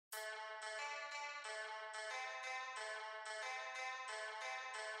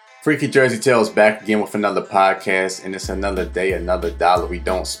Freaky Jersey Tales back again with another podcast, and it's another day, another dollar we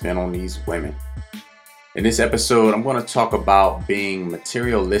don't spend on these women. In this episode, I'm going to talk about being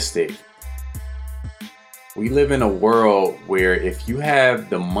materialistic. We live in a world where if you have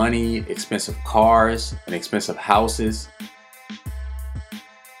the money, expensive cars, and expensive houses,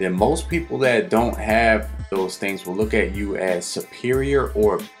 then most people that don't have those things will look at you as superior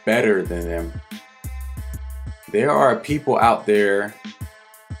or better than them. There are people out there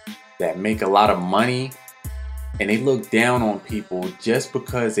that make a lot of money and they look down on people just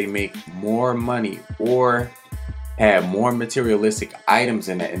because they make more money or have more materialistic items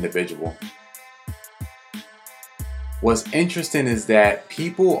in that individual. What's interesting is that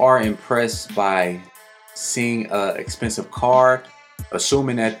people are impressed by seeing an expensive car,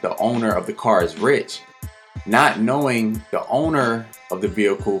 assuming that the owner of the car is rich, not knowing the owner of the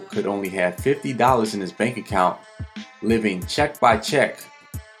vehicle could only have $50 in his bank account, living check by check.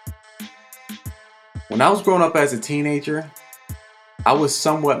 When I was growing up as a teenager, I was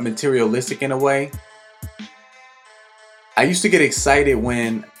somewhat materialistic in a way. I used to get excited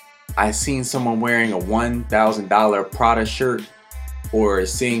when I seen someone wearing a $1,000 Prada shirt or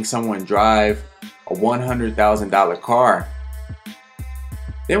seeing someone drive a $100,000 car.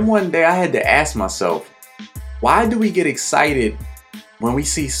 Then one day I had to ask myself, why do we get excited when we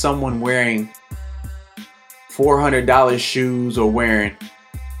see someone wearing $400 shoes or wearing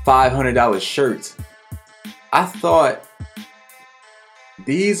 $500 shirts? I thought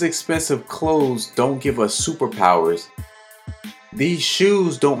these expensive clothes don't give us superpowers. These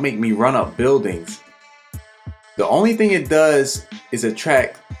shoes don't make me run up buildings. The only thing it does is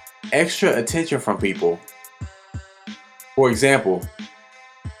attract extra attention from people. For example,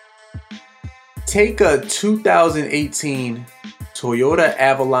 take a 2018 Toyota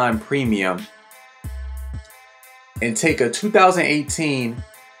Avalon Premium and take a 2018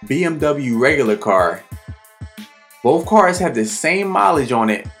 BMW regular car. Both cars have the same mileage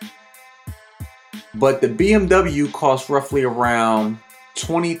on it, but the BMW costs roughly around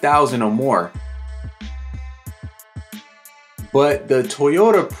 $20,000 or more. But the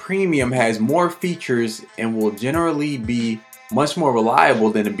Toyota Premium has more features and will generally be much more reliable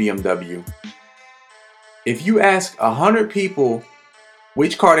than the BMW. If you ask 100 people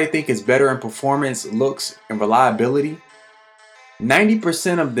which car they think is better in performance, looks, and reliability,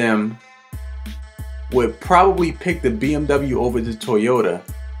 90% of them would probably pick the BMW over the Toyota.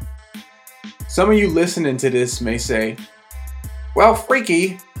 Some of you listening to this may say, well,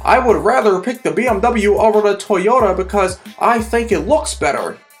 Freaky, I would rather pick the BMW over the Toyota because I think it looks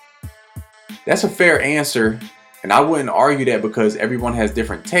better. That's a fair answer, and I wouldn't argue that because everyone has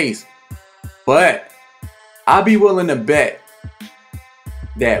different tastes. But I'd be willing to bet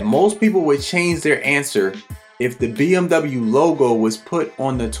that most people would change their answer if the BMW logo was put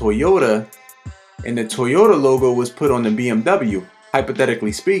on the Toyota and the Toyota logo was put on the BMW,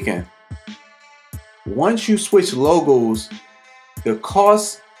 hypothetically speaking. Once you switch logos, the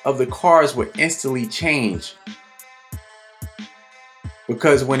cost of the cars would instantly change.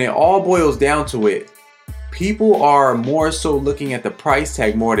 Because when it all boils down to it, people are more so looking at the price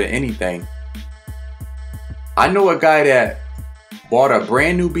tag more than anything. I know a guy that bought a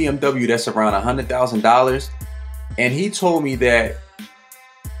brand new BMW that's around $100,000, and he told me that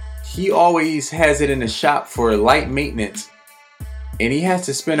he always has it in the shop for light maintenance, and he has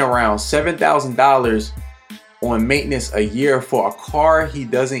to spend around $7,000 on maintenance a year for a car he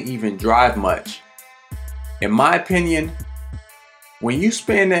doesn't even drive much. In my opinion, when you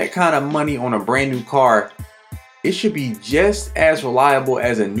spend that kind of money on a brand new car, it should be just as reliable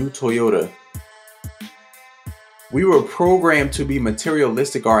as a new Toyota. We were programmed to be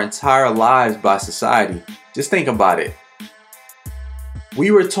materialistic our entire lives by society. Just think about it. We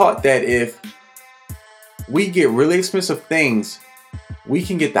were taught that if we get really expensive things, we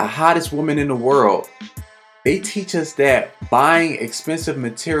can get the hottest woman in the world. They teach us that buying expensive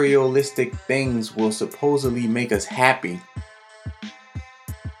materialistic things will supposedly make us happy.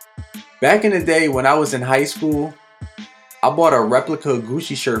 Back in the day when I was in high school, I bought a replica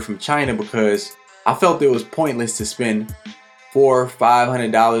Gucci shirt from China because I felt it was pointless to spend $400 or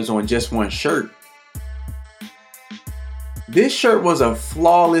 $500 on just one shirt. This shirt was a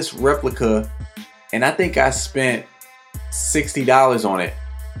flawless replica, and I think I spent $60 on it.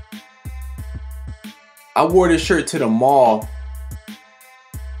 I wore this shirt to the mall,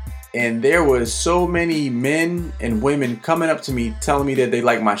 and there was so many men and women coming up to me telling me that they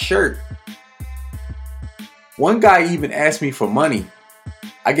like my shirt. One guy even asked me for money.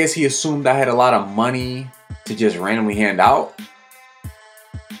 I guess he assumed I had a lot of money to just randomly hand out.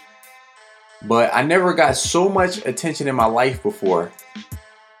 But I never got so much attention in my life before.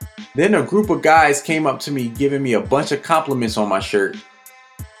 Then a group of guys came up to me giving me a bunch of compliments on my shirt.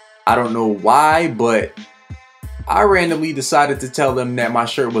 I don't know why, but I randomly decided to tell them that my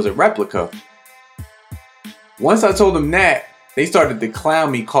shirt was a replica. Once I told them that, they started to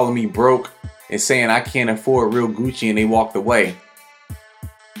clown me, calling me broke and saying I can't afford real Gucci, and they walked away.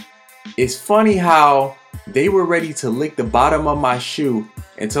 It's funny how they were ready to lick the bottom of my shoe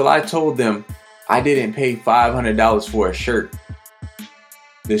until I told them I didn't pay $500 for a shirt.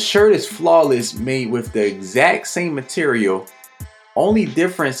 The shirt is flawless, made with the exact same material. Only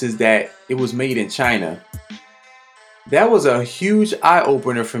difference is that it was made in China. That was a huge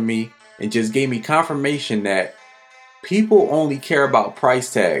eye-opener for me and just gave me confirmation that people only care about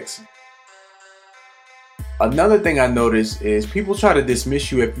price tags. Another thing I noticed is people try to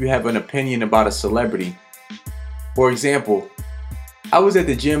dismiss you if you have an opinion about a celebrity. For example, I was at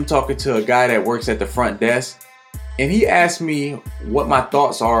the gym talking to a guy that works at the front desk, and he asked me what my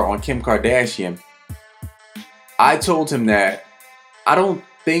thoughts are on Kim Kardashian. I told him that I don't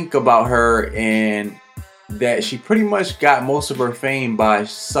think about her and that she pretty much got most of her fame by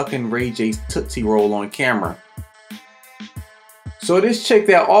sucking Ray J's Tootsie Roll on camera. So this chick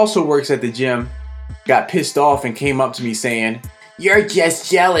that also works at the gym got pissed off and came up to me saying, "You're just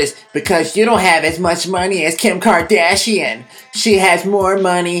jealous because you don't have as much money as Kim Kardashian. She has more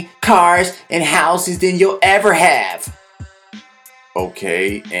money, cars, and houses than you'll ever have."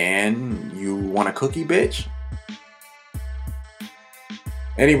 Okay, and you want a cookie, bitch?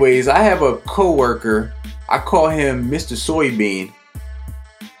 Anyways, I have a coworker. I call him Mr. Soybean.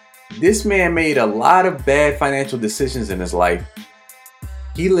 This man made a lot of bad financial decisions in his life.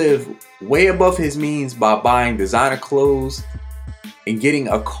 He lived way above his means by buying designer clothes and getting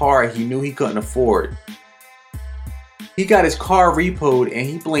a car he knew he couldn't afford. He got his car repoed and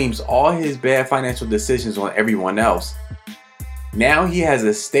he blames all his bad financial decisions on everyone else. Now he has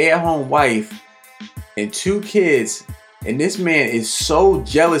a stay-at-home wife and 2 kids, and this man is so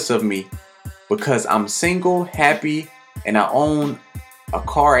jealous of me because I'm single, happy, and I own a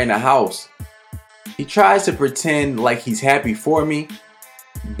car and a house. He tries to pretend like he's happy for me,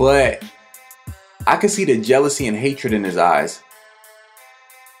 but I can see the jealousy and hatred in his eyes.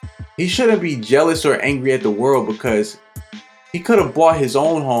 He shouldn't be jealous or angry at the world because he could have bought his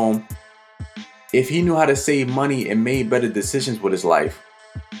own home if he knew how to save money and made better decisions with his life.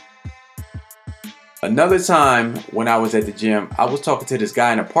 Another time when I was at the gym, I was talking to this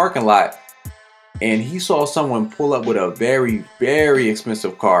guy in a parking lot and he saw someone pull up with a very, very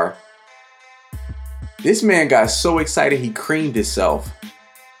expensive car. This man got so excited he creamed himself.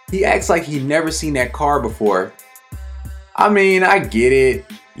 He acts like he never seen that car before. I mean, I get it.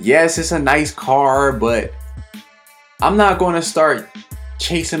 Yes, it's a nice car, but I'm not going to start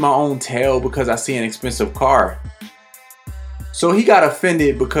chasing my own tail because I see an expensive car. So he got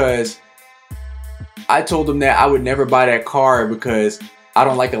offended because I told him that I would never buy that car because I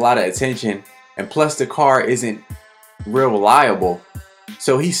don't like a lot of attention, and plus the car isn't real reliable.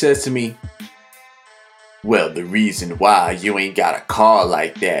 So he says to me, "Well, the reason why you ain't got a car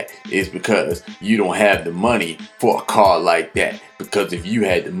like that is because you don't have the money for a car like that. Because if you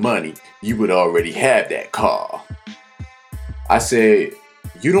had the money, you would already have that car." I said,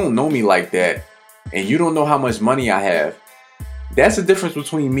 "You don't know me like that, and you don't know how much money I have. That's the difference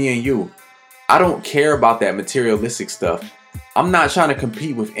between me and you. I don't care about that materialistic stuff. I'm not trying to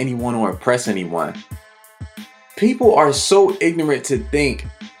compete with anyone or impress anyone." People are so ignorant to think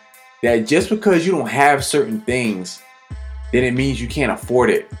that just because you don't have certain things, then it means you can't afford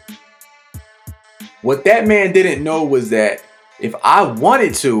it. What that man didn't know was that if I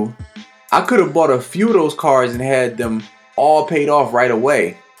wanted to, I could have bought a few of those cars and had them all paid off right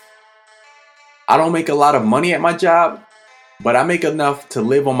away. I don't make a lot of money at my job, but I make enough to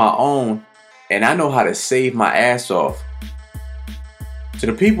live on my own, and I know how to save my ass off. To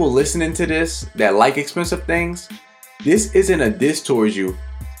the people listening to this that like expensive things, this isn't a diss towards you.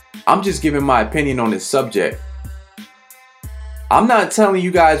 I'm just giving my opinion on this subject. I'm not telling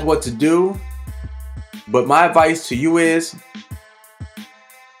you guys what to do, but my advice to you is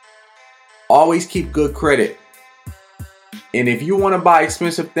always keep good credit. And if you want to buy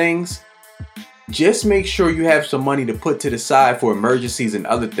expensive things, just make sure you have some money to put to the side for emergencies and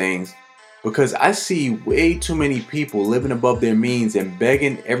other things, because I see way too many people living above their means and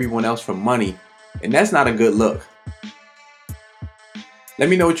begging everyone else for money, and that's not a good look. Let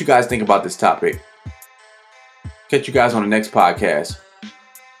me know what you guys think about this topic. Catch you guys on the next podcast.